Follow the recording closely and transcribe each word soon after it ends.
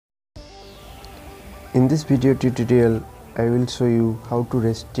In this video tutorial, I will show you how to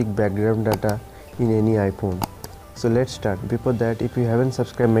restrict background data in any iPhone. So let's start. Before that, if you haven't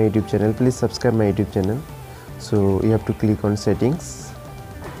subscribed my YouTube channel, please subscribe my YouTube channel. So you have to click on settings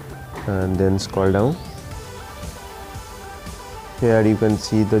and then scroll down. Here you can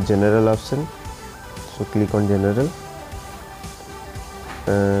see the general option. So click on general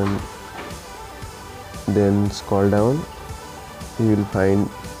and then scroll down. You will find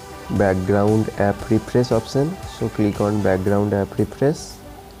background app refresh option. So click on background app refresh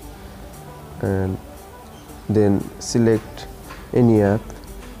and then select any app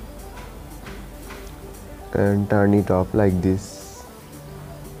and turn it off like this,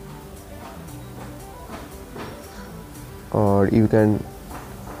 or you can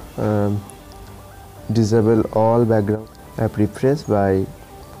disable all background app refresh by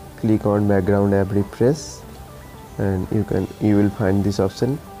click on background app refresh, and you will find this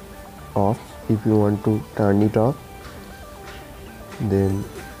option off. If you want to turn it off, then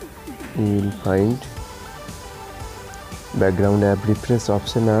you will find background app refresh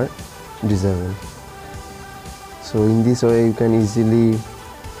option are disabled. So in this way you can easily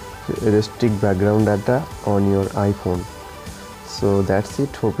restrict background data on your iPhone. So that's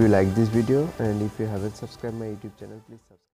it. Hope you like this video, and if you haven't subscribed my YouTube channel, please